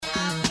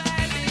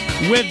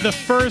With the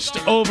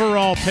first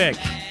overall pick,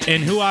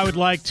 and who I would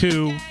like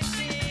to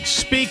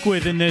speak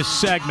with in this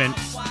segment,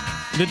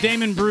 the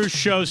Damon Bruce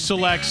Show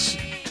selects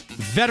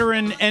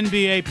veteran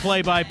NBA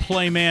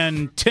play-by-play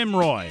man Tim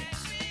Roye.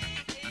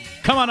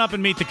 Come on up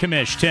and meet the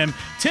commish, Tim.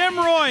 Tim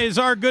Roye is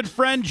our good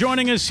friend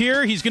joining us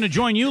here. He's going to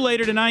join you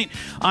later tonight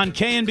on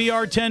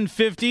KNBR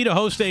 1050 to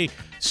host a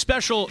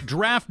special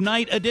draft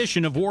night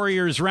edition of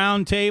Warriors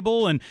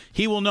Roundtable, and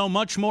he will know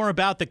much more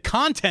about the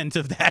content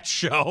of that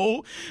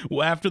show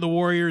after the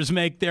Warriors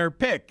make their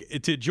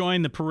pick. To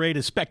join the parade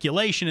of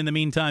speculation in the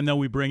meantime, though,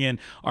 we bring in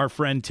our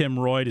friend Tim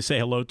Roye to say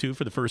hello to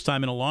for the first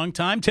time in a long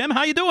time. Tim,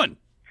 how you doing?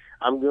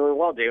 I'm doing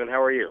well, David. How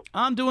are you?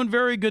 I'm doing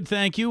very good,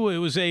 thank you. It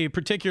was a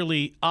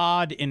particularly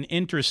odd and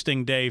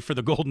interesting day for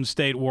the Golden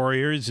State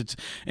Warriors. It's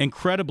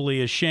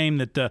incredibly a shame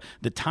that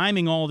the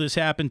timing all this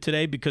happened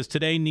today, because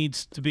today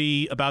needs to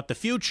be about the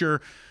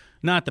future,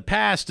 not the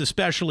past,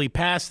 especially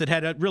past that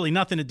had really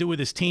nothing to do with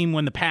this team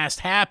when the past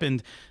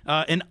happened.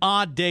 An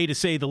odd day, to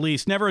say the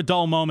least. Never a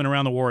dull moment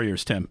around the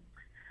Warriors, Tim.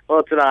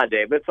 Well, it's an odd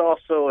day, but it's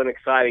also an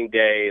exciting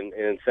day in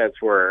a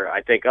sense where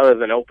I think, other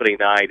than opening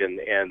night and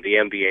the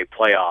NBA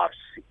playoffs,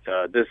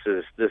 this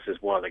is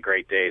one of the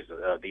great days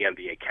of the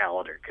NBA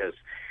calendar, because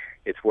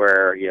it's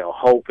where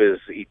hope is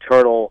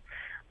eternal.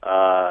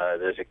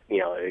 There's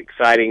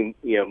exciting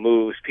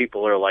moves.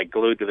 People are like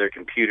glued to their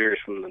computers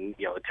from the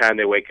time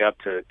they wake up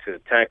to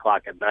 10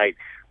 o'clock at night,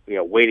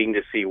 waiting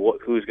to see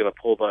who's going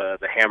to pull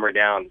the hammer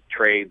down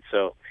trade.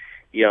 So.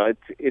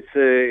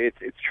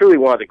 It's truly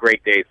one of the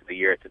great days of the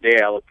year. It's a day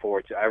I look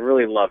forward to. I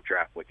really love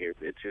draft week.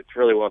 It's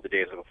really one of the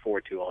days I look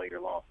forward to all year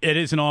long. It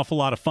is an awful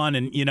lot of fun,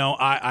 and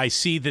I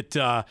see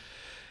that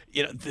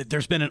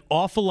there's been an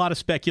awful lot of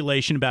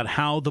speculation about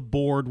how the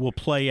board will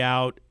play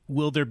out.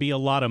 Will there be a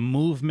lot of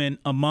movement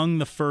among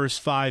the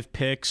first 5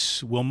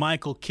 picks? Will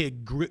Michael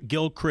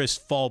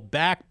Kidd-Gilchrist fall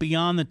back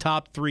beyond the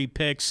top 3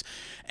 picks?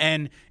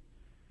 And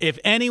if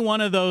any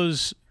one of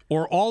those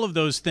or all of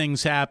those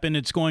things happen,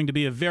 it's going to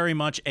be very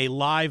much a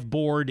live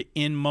board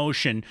in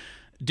motion.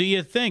 Do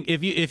you think,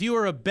 if you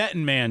were a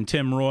betting man,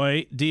 Tim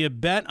Roye, do you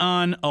bet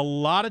on a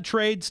lot of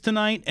trades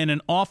tonight and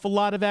an awful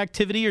lot of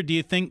activity, or do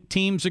you think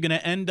teams are going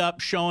to end up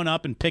showing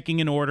up and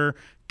picking an order,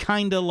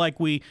 kind of like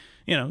we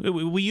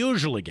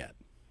usually get?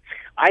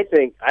 I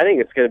think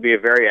it's going to be a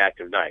very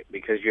active night,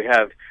 because you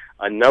have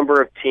a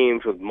number of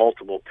teams with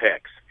multiple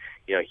picks.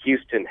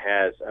 Houston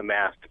has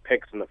amassed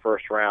picks in the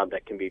first round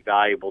that can be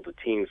valuable to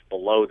teams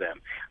below them.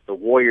 The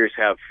Warriors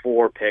have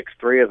 4 picks,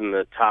 3 of them in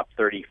the top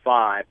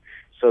 35,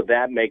 so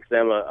that makes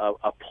them a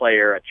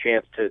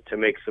chance to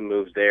make some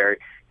moves there.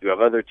 You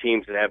have other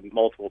teams that have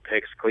multiple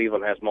picks.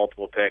 Cleveland has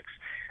multiple picks.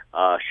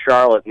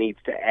 Charlotte needs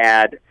to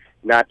add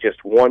not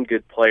just one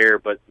good player,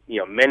 but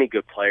many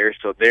good players,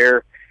 so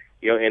they're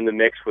in the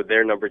mix with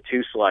their number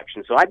 2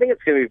 selection. So I think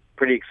it's going to be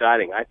pretty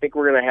exciting. I think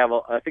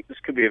I think this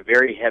could be a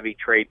very heavy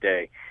trade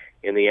day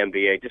in the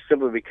NBA, just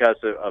simply because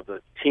of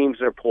the teams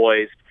that are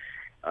poised.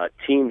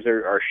 Teams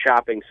are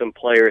shopping some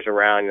players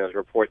around. There's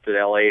reports that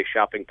LA is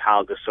shopping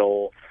Pau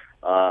Gasol.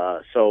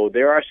 So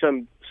there are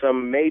some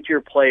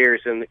major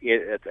players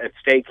at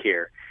stake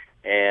here.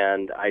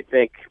 And I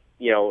think,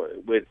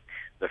 with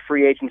the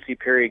free agency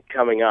period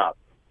coming up,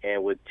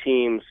 and with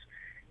teams,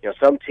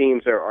 some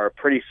teams are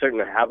pretty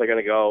certain of how they're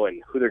going to go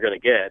and who they're going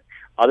to get.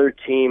 Other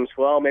teams,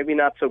 well, maybe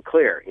not so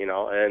clear,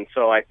 And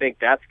so I think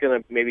that's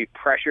going to maybe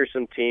pressure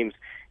some teams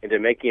into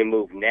making a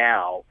move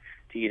now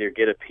to either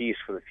get a piece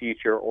for the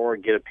future or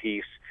get a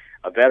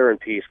veteran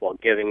piece, while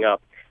giving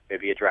up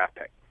maybe a draft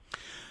pick.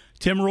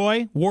 Tim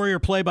Roye, Warrior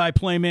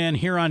play-by-play man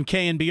here on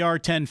KNBR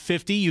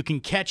 1050. You can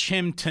catch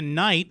him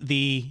tonight.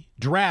 The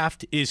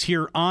draft is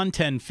here on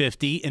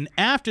 1050, and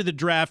after the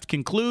draft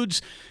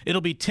concludes,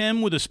 it'll be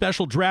Tim with a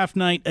special draft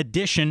night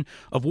edition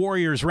of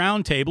Warriors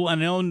Roundtable.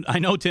 I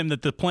know, Tim,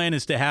 that the plan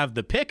is to have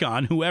the pick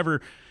on, whoever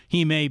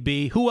he may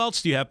be. Who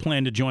else do you have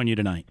planned to join you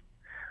tonight?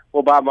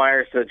 Well, Bob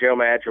Myers, the general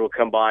manager, will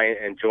come by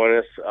and join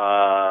us.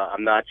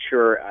 I'm not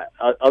sure.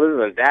 Other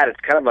than that, it's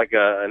kind of like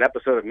an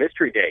episode of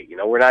Mystery Date.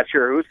 We're not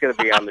sure who's going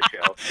to be on the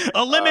show.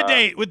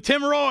 Eliminate with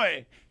Tim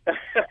Roye. We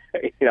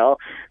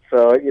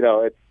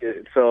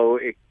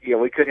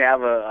could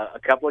have a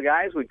couple of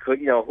guys. We could,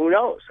 who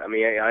knows? I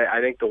mean, I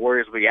think the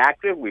Warriors will be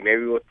active. We'll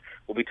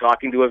be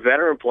talking to a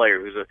veteran player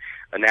who's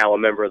now a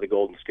member of the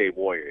Golden State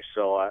Warriors.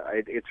 So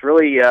it's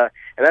really, and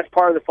that's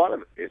part of the fun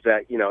of it, is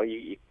that,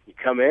 you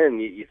come in and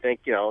you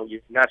think, you're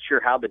not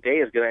sure how the day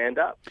is going to end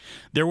up.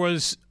 There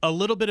was a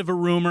little bit of a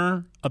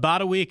rumor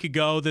about a week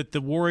ago that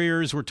the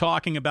Warriors were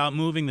talking about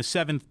moving the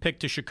 7th pick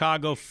to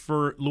Chicago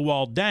for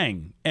Luol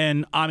Deng.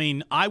 And, I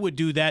mean, I would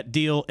do that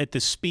deal at the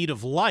speed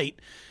of light.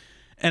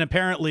 And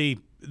apparently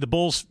the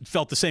Bulls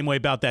felt the same way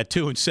about that,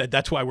 too, and said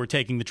that's why we're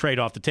taking the trade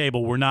off the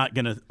table. We're not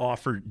going to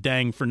offer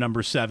Deng for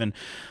number 7.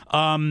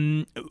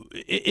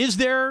 Is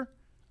there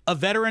a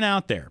veteran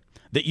out there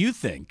that you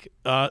think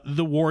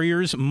the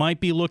Warriors might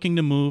be looking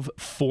to move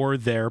for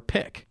their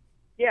pick?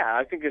 Yeah,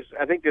 I think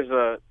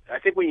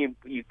when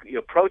you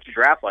approach a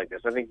draft like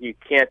this, I think you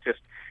can't just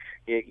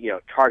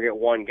target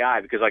one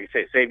guy, because like I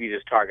say if you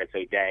just target,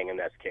 say, Dang in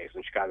that case,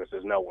 and Chicago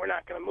says, no, we're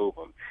not going to move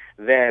him,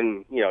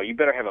 then, you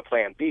better have a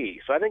plan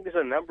B. So I think there's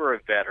a number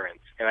of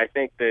veterans, and I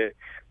think the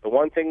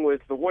one thing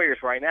with the Warriors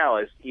right now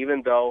is,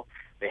 even though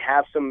they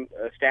have some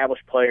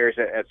established players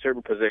at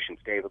certain positions,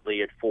 David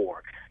Lee at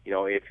 4.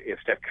 If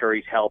Steph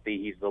Curry's healthy,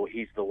 he's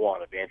the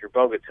 1. If Andrew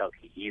Bogut's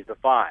healthy, he's the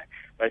 5.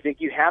 But I think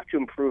you have to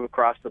improve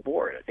across the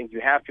board. I think you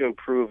have to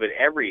improve in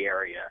every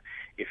area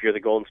if you're the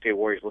Golden State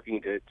Warriors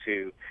looking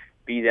to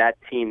be that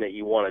team that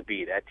you want to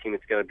be, that team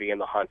that's going to be in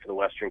the hunt for the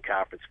Western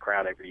Conference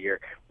crown every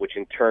year, which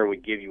in turn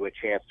would give you a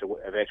chance to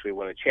eventually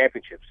win a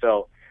championship.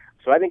 So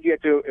I think you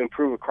have to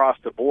improve across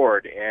the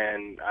board,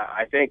 and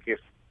I think if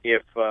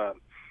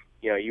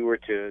you were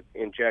to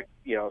inject,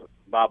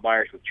 Bob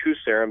Myers with truth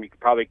serum, you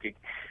could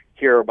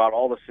hear about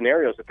all the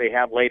scenarios that they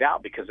have laid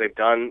out, because they've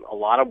done a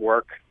lot of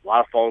work, a lot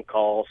of phone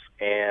calls,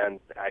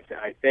 and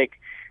I think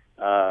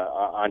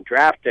on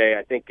draft day,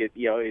 I think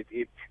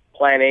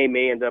Plan A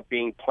may end up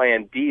being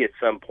Plan D at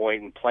some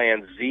point, and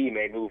Plan Z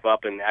may move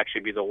up and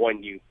actually be the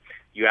one you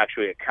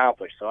actually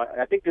accomplish. So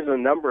I think there's a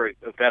number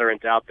of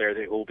veterans out there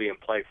that will be in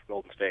play for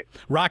Golden State.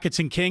 Rockets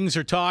and Kings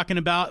are talking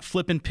about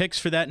flipping picks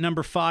for that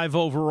number 5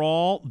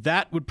 overall.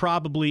 That would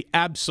probably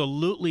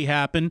absolutely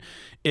happen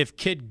if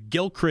Kid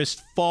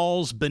Gilchrist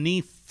falls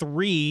beneath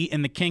 3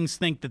 and the Kings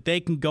think that they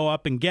can go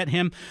up and get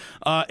him.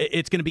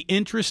 It's going to be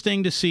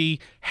interesting to see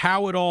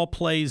how it all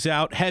plays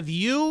out. Have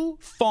you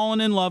fallen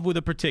in love with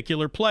a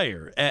particular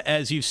player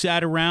as you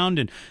sat around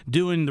and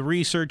doing the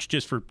research,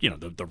 just for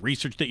the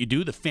research that you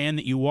do, the fan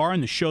that you are,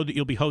 and the show that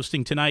you'll be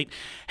hosting tonight?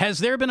 Has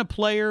there been a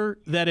player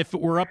that, if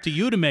it were up to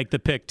you to make the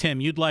pick, Tim,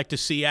 you'd like to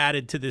see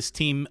added to this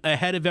team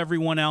ahead of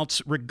everyone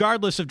else,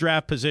 regardless of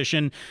draft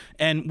position?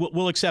 And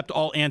we'll accept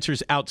all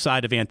answers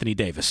outside of Anthony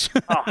Davis.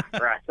 Oh,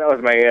 right. That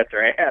was my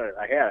answer. I had it.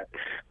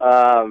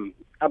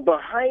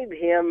 Behind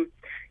him,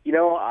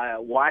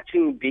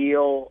 watching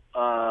Beal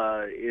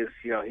is,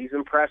 he's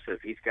impressive.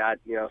 He's got,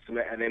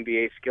 an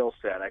NBA skill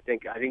set. I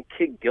think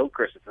Kid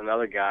Gilchrist is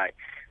another guy.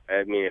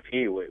 I mean, if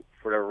he would,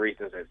 for whatever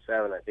reason, is at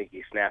 7, I think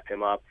you snap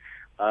him up.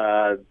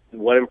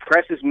 What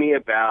impresses me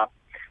about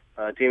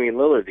Damian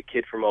Lillard, the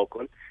kid from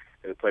Oakland,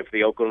 who played for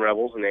the Oakland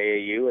Rebels and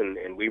AAU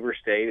and Weber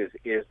State,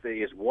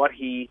 is what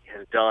he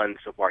has done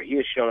so far. He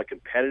has shown a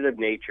competitive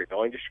nature,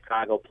 going to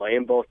Chicago,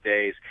 playing both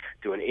days,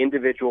 doing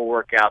individual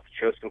workouts,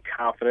 shows some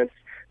confidence.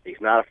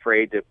 He's not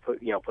afraid to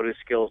put his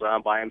skills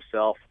on by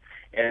himself.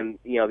 And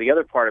the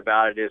other part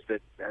about it is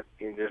that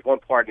there's one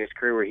part in his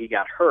career where he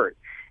got hurt,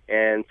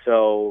 and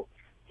so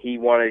he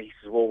says,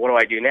 well, what do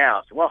I do now?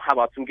 I said, well, how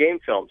about some game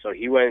film? So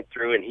he went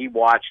through and he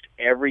watched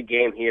every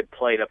game he had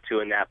played up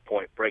to in that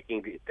point,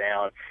 breaking it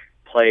down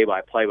play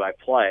by play by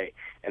play,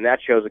 and that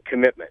shows a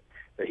commitment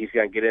that he's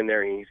going to get in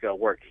there and he's going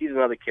to work. He's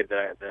another kid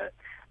that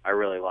I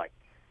really like.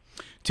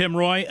 Tim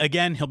Roye,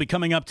 again, he'll be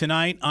coming up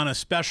tonight on a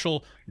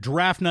special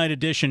draft night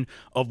edition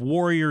of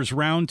Warriors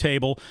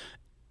Roundtable.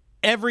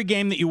 Every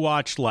game that you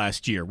watched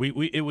last year,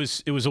 it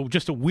was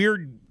just a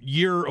weird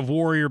year of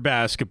Warrior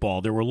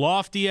basketball. There were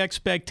lofty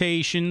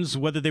expectations.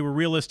 Whether they were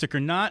realistic or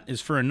not is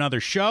for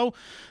another show.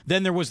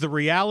 Then there was the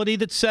reality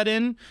that set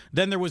in.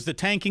 Then there was the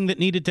tanking that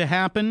needed to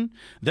happen.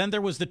 Then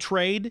there was the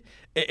trade.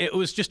 It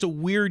was just a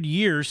weird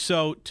year.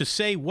 So to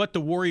say what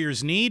the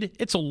Warriors need,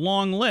 it's a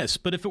long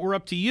list. But if it were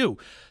up to you,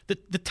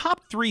 the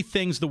top 3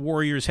 things the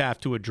Warriors have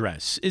to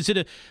address, is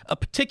it a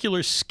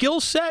particular skill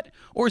set,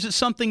 or is it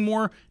something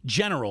more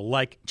general,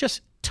 like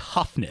just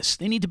toughness?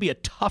 They need to be a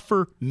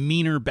tougher,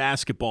 meaner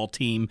basketball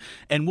team,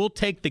 and we'll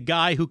take the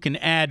guy who can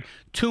add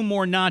 2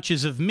 more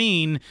notches of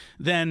mean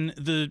than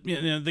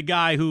the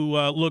guy who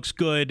looks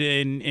good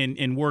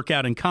in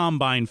workout and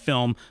combine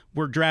film.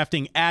 We're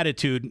drafting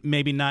attitude,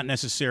 maybe not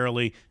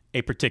necessarily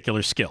a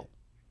particular skill.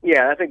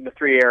 Yeah, I think the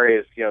 3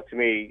 areas, to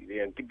me,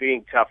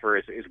 being tougher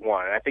is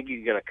one. And I think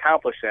you can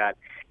accomplish that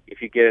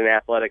if you get an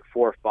athletic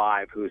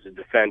 4-5 who's a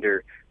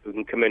defender who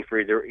can come in for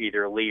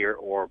either Lee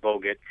or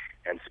Bogut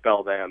and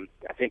spell them.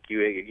 I think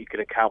you can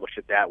accomplish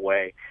it that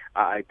way.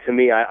 To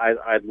me,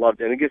 I'd love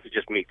to, and I guess it's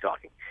just me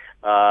talking,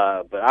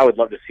 but I would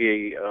love to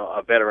see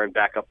a veteran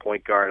backup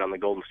point guard on the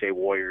Golden State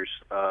Warriors,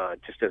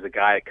 just as a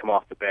guy to come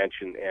off the bench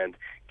and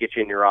get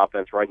you in your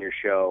offense, run your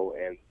show,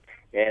 and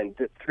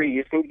 3,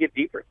 you just need to get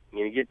deeper.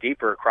 You get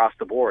deeper across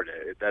the board.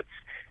 That's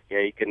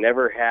you can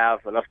never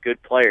have enough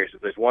good players.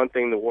 If there's one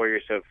thing the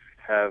Warriors have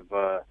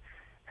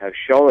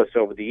shown us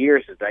over the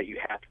years, is that you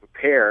have to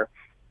prepare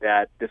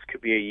that this could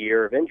be a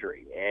year of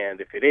injury,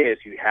 and if it is,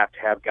 you have to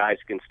have guys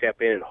who can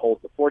step in and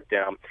hold the fort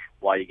down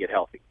while you get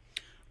healthy.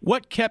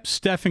 What kept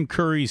Stephen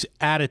Curry's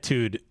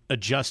attitude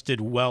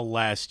adjusted well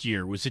last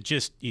year? Was it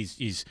just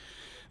he's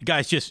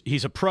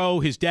a pro,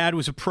 his dad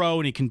was a pro,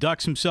 and he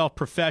conducts himself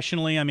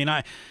professionally? I mean,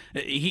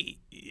 he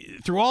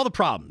through all the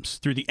problems,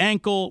 through the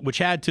ankle, which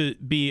had to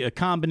be a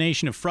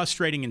combination of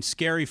frustrating and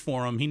scary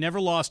for him, he never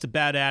lost a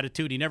bad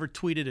attitude. He never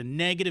tweeted a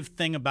negative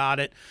thing about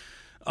it.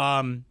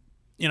 Were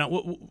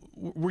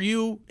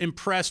you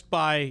impressed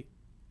by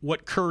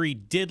what Curry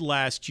did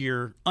last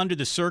year under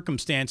the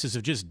circumstances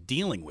of just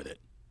dealing with it?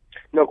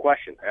 No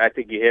question. I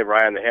think you hit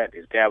right on the head.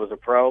 His dad was a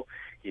pro.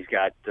 He's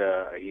got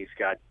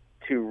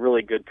two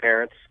really good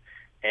parents,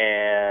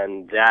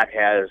 and that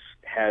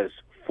has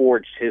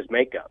forged his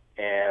makeup.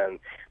 And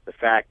the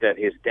fact that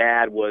his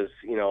dad was,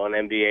 an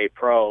NBA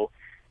pro,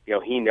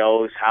 he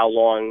knows how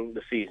long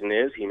the season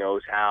is. He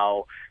knows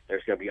how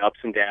there's going to be ups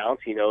and downs.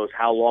 He knows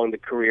how long the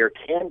career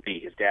can be.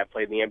 His dad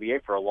played in the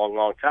NBA for a long,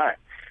 long time.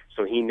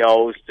 So he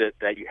knows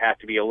that you have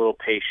to be a little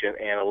patient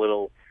and a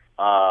little,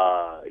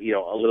 I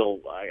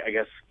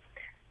guess,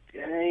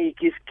 you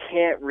just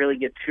can't really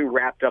get too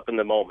wrapped up in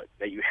the moment,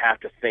 that you have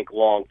to think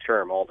long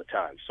term all the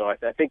time. So I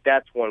think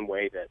that's one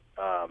way that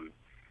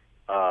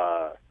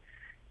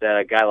that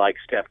a guy like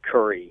Steph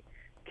Curry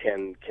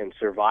can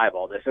survive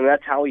all this, and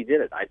that's how he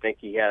did it. I think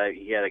he had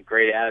a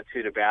great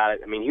attitude about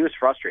it. I mean, he was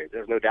frustrated.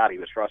 There's no doubt he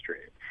was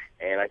frustrated,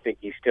 and I think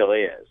he still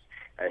is,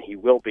 and he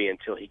will be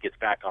until he gets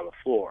back on the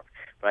floor.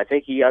 But I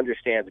think he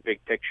understands the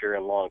big picture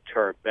and long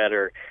term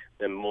better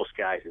than most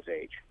guys his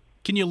age.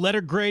 Can you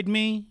letter grade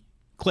me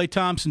Klay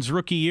Thompson's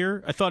rookie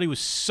year? I thought he was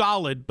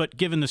solid, but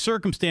given the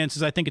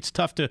circumstances, I think it's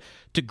tough to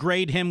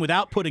grade him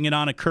without putting it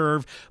on a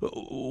curve.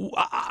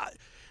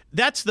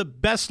 That's the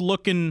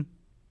best-looking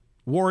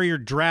Warrior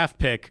draft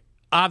pick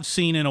I've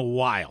seen in a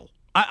while.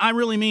 I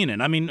really mean it.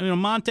 I mean,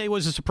 Monte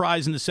was a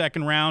surprise in the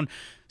second round.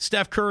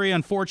 Steph Curry,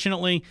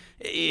 unfortunately,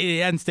 he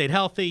hadn't stayed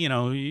healthy.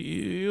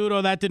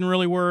 That didn't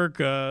really work.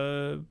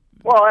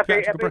 Well,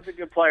 Epe's a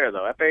good player,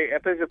 though.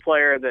 Epe's a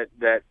player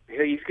that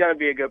he's going to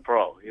be a good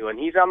pro. When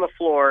he's on the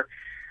floor,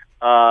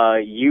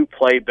 you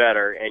play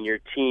better and your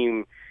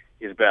team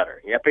is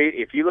better. Epe,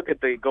 if you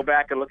go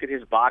back and look at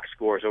his box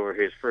scores over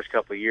his first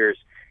couple of years,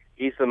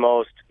 he's the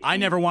most. I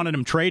never wanted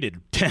him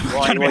traded. Yeah.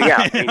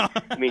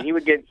 I mean, he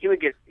would get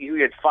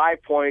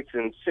 5 points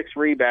and 6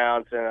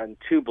 rebounds and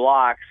 2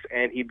 blocks,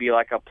 and he'd be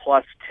like a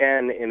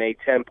 +10 in a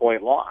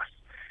 10-point loss.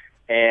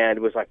 And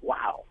it was like,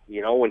 wow,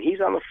 when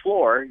he's on the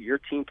floor, your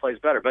team plays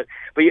better. But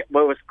as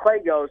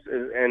Klay goes,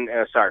 and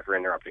sorry for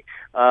interrupting,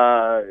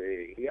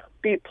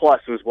 B+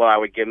 was what I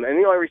would give him. And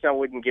the only reason I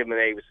wouldn't give him an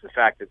A was the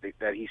fact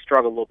that he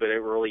struggled a little bit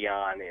early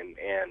on,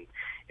 and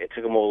it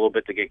took him a little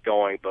bit to get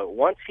going. But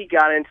once he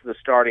got into the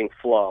starting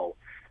flow,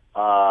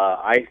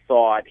 I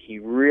thought he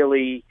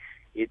really,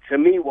 to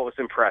me, what was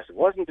impressive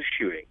wasn't the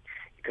shooting,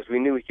 because we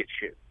knew he could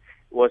shoot,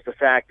 was the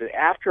fact that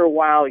after a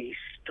while he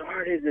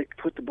started to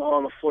put the ball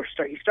on the floor.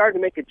 He started to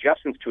make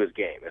adjustments to his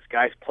game. As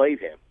guys played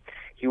him,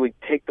 he would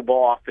take the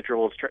ball off the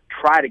dribble and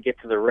try to get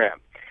to the rim.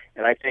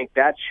 And I think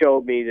that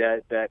showed me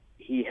that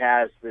he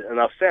has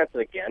enough sense,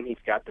 and again, he's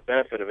got the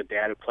benefit of a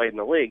dad who played in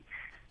the league,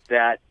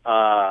 that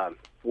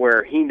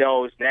where he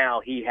knows now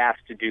he has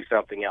to do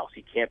something else.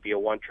 He can't be a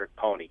one-trick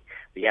pony.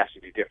 He has to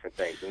do different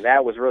things. And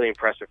that was really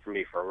impressive for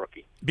me for a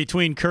rookie.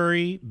 Between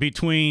Curry,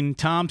 between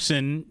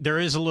Thompson, there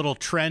is a little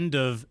trend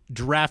of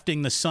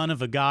drafting the son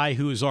of a guy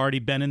who has already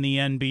been in the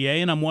NBA,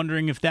 and I'm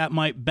wondering if that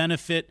might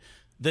benefit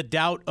the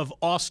doubt of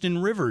Austin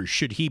Rivers,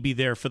 should he be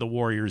there for the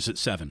Warriors at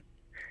 7.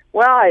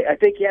 Well, I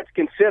think you have to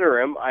consider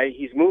him.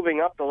 He's moving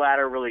up the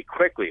ladder really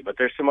quickly, but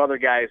there's some other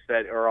guys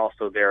that are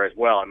also there as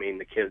well. I mean,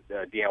 the kid,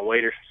 Deion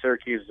Waiters from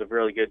Syracuse, is a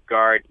really good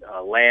guard.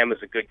 Lamb is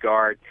a good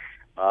guard.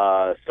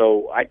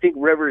 So I think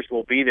Rivers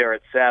will be there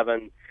at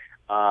 7.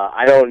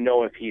 I don't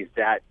know if he's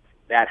that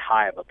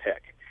high of a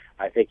pick.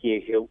 I think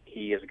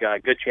he has got a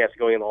good chance of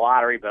going in the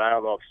lottery, but I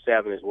don't know if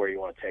 7 is where you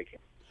want to take him.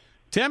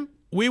 Tim,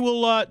 we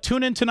will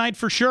tune in tonight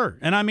for sure,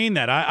 and I mean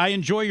that. I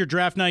enjoy your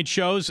draft night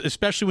shows,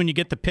 especially when you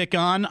get the pick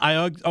on.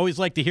 I always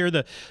like to hear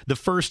the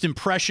first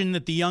impression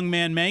that the young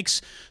man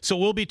makes. So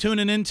we'll be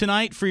tuning in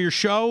tonight for your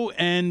show,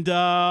 and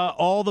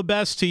all the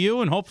best to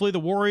you, and hopefully the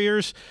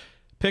Warriors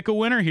pick a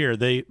winner here.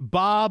 The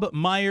Bob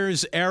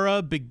Myers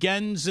era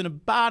begins in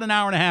about an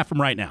hour and a half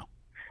from right now.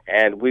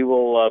 And we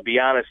will be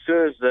on as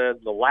soon as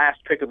the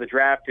last pick of the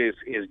draft is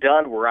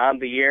done. We're on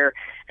the air,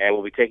 and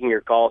we'll be taking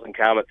your calls and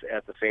comments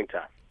at the same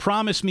time.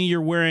 Promise me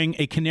you're wearing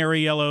a canary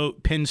yellow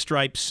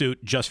pinstripe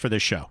suit just for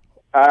this show.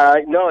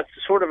 No, it's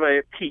sort of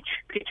a peach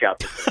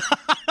outfit.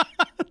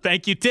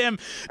 Thank you, Tim.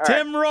 All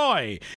Tim Roye.